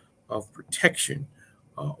of protection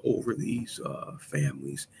over these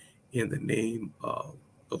families in the name of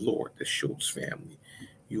the Lord, the Schultz family.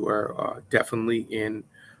 You are definitely in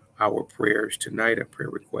our prayers tonight, a prayer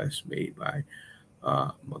request made by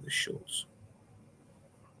Mother Schultz.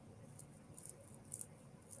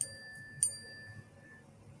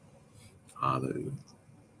 Hallelujah.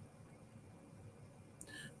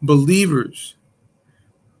 Believers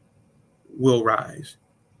will rise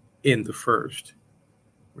in the first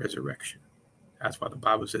resurrection. That's why the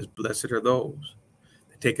Bible says, blessed are those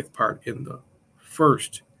that taketh part in the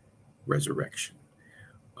first resurrection.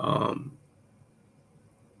 The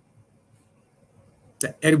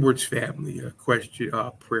Edwards family, a question,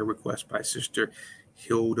 prayer request by Sister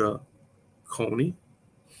Hilda Coney.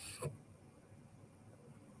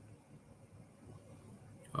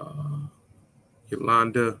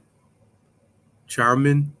 Yolanda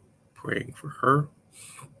Charman, praying for her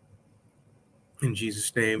in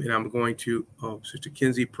Jesus' name. And I'm going to, Sister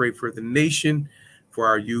Kinsey, pray for the nation, for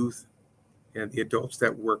our youth and the adults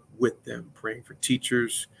that work with them, praying for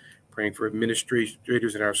teachers, praying for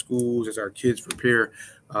administrators in our schools as our kids prepare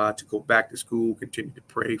to go back to school. Continue to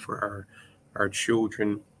pray for our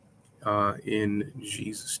children in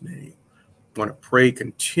Jesus' name. I want to pray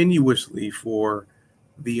continuously for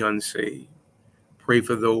the unsaved. Pray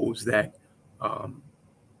for those that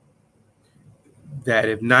that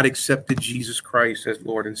have not accepted Jesus Christ as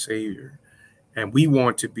Lord and Savior. And we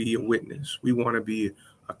want to be a witness. We want to be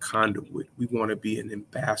a conduit. We want to be an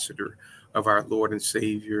ambassador of our Lord and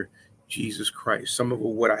Savior, Jesus Christ. Some of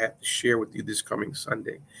what I have to share with you this coming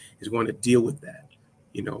Sunday is going to deal with that.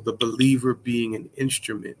 You know, the believer being an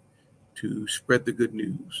instrument to spread the good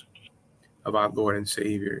news of our Lord and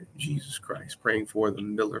Savior, Jesus Christ. Praying for the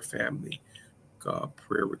Miller family.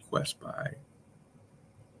 Prayer request by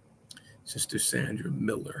Sister Sandra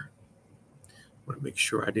Miller. I want to make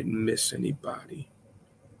sure I didn't miss anybody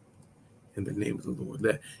in the name of the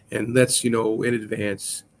Lord. And let's, in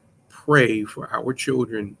advance, pray for our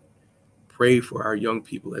children, pray for our young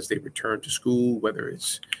people as they return to school, whether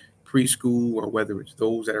it's preschool or whether it's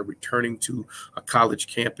those that are returning to a college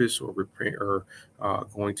campus or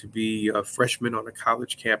going to be freshmen on a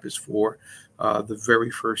college campus for the very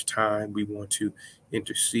first time. We want to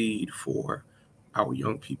intercede for our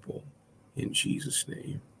young people in Jesus'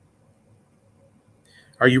 name.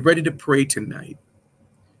 Are you ready to pray tonight?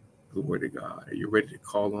 Glory to God. Are you ready to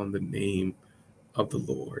call on the name of the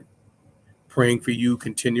Lord? Praying for you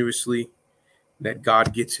continuously, that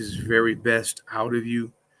God gets his very best out of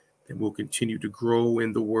you, that will continue to grow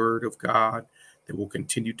in the word of God, that will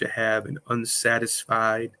continue to have an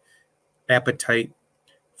unsatisfied appetite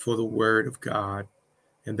for the word of God,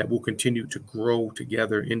 and that will continue to grow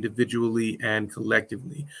together individually and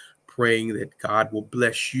collectively, praying that God will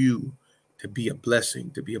bless you to be a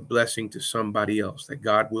blessing to somebody else, that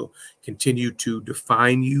God will continue to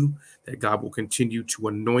define you, that God will continue to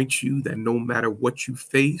anoint you, that no matter what you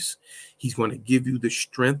face, he's going to give you the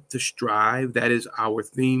strength to strive. That is our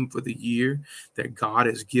theme for the year, that God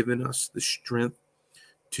has given us the strength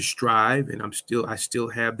to strive. And I still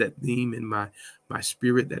have that theme in my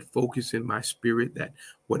spirit, that focus in my spirit, that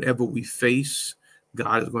whatever we face,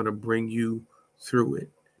 God is going to bring you through it.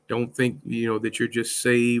 Don't think, that you're just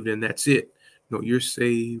saved and that's it. No, you're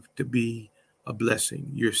saved to be a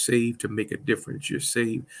blessing. You're saved to make a difference. You're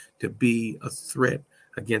saved to be a threat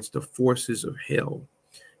against the forces of hell.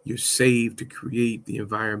 You're saved to create the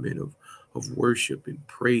environment of worship and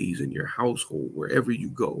praise in your household, wherever you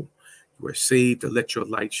go. You are saved to let your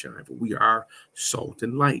light shine, for we are salt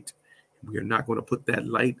and light. We are not going to put that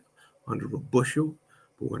light under a bushel,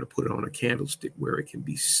 but we're going to put it on a candlestick where it can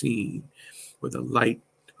be seen, where the light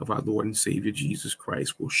of our Lord and Savior Jesus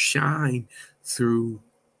Christ will shine through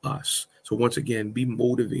us. So once again, be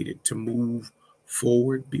motivated to move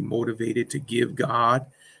forward, be motivated to give God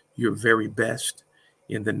your very best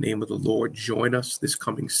in the name of the Lord. Join us this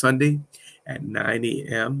coming Sunday at 9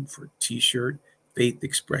 a.m. for T-shirt Faith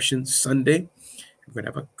Expression Sunday. We're going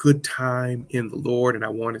to have a good time in the Lord, and I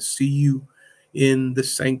want to see you in the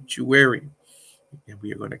sanctuary. And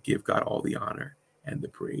we are going to give God all the honor and the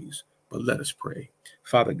praise. But let us pray.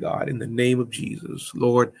 Father God, in the name of Jesus,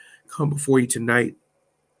 Lord, come before you tonight.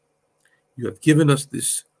 You have given us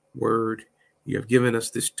this word. You have given us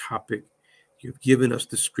this topic. You have given us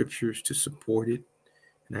the scriptures to support it.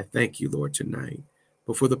 And I thank you, Lord, tonight.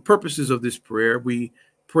 But for the purposes of this prayer, we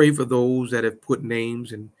pray for those that have put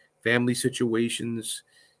names and family situations,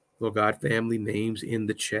 Lord God, family names in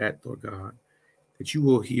the chat, Lord God, that you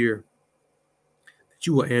will hear, that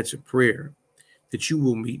you will answer prayer, that you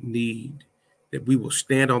will meet need, that we will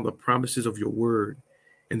stand on the promises of your word,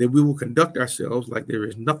 and that we will conduct ourselves like there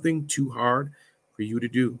is nothing too hard for you to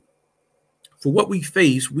do. For what we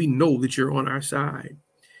face, we know that you're on our side.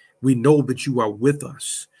 We know that you are with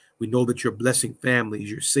us. We know that you're blessing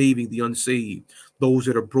families. You're saving the unsaved. Those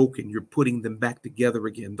that are broken, you're putting them back together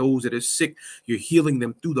again. Those that are sick, you're healing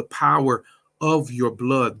them through the power of your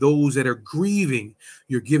blood. Those that are grieving,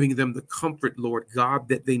 you're giving them the comfort, Lord God,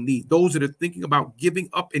 that they need. Those that are thinking about giving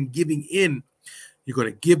up and giving in, you're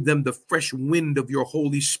going to give them the fresh wind of your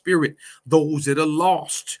Holy Spirit. Those that are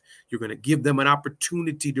lost, you're going to give them an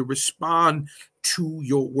opportunity to respond to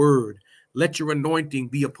your word. Let your anointing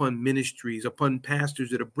be upon ministries, upon pastors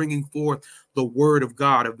that are bringing forth the word of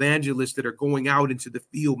God, evangelists that are going out into the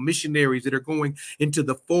field, missionaries that are going into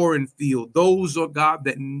the foreign field. Those, Lord God,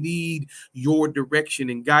 that need your direction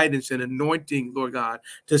and guidance and anointing, Lord God,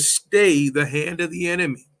 to stay the hand of the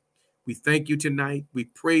enemy. We thank you tonight. We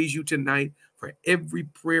praise you tonight for every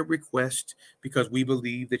prayer request, because we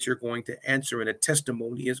believe that you're going to answer and a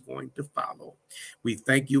testimony is going to follow. We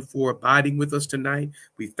thank you for abiding with us tonight.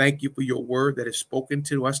 We thank you for your word that is spoken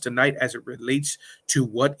to us tonight as it relates to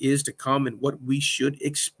what is to come and what we should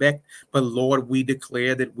expect. But Lord, we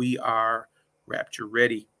declare that we are rapture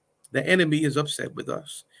ready. The enemy is upset with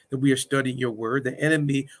us that we are studying your word. The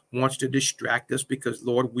enemy wants to distract us because,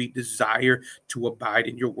 Lord, we desire to abide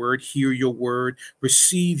in your word, hear your word,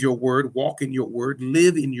 receive your word, walk in your word,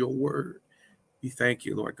 live in your word. We thank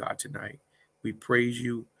you, Lord God, tonight. We praise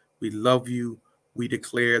you. We love you. We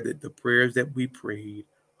declare that the prayers that we prayed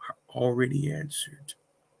are already answered.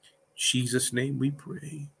 In Jesus' name we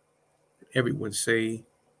pray. Everyone say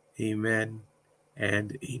amen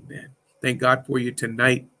and amen. Thank God for you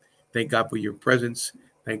tonight. Thank God for your presence.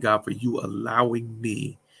 Thank God for you allowing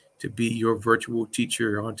me to be your virtual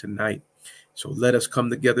teacher on tonight. So let us come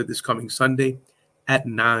together this coming Sunday at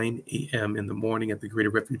 9 a.m. in the morning at the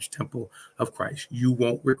Greater Refuge Temple of Christ. You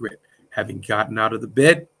won't regret having gotten out of the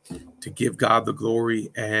bed to give God the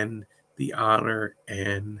glory and the honor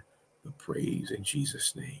and the praise in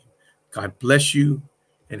Jesus' name. God bless you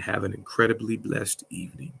and have an incredibly blessed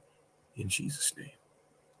evening in Jesus' name.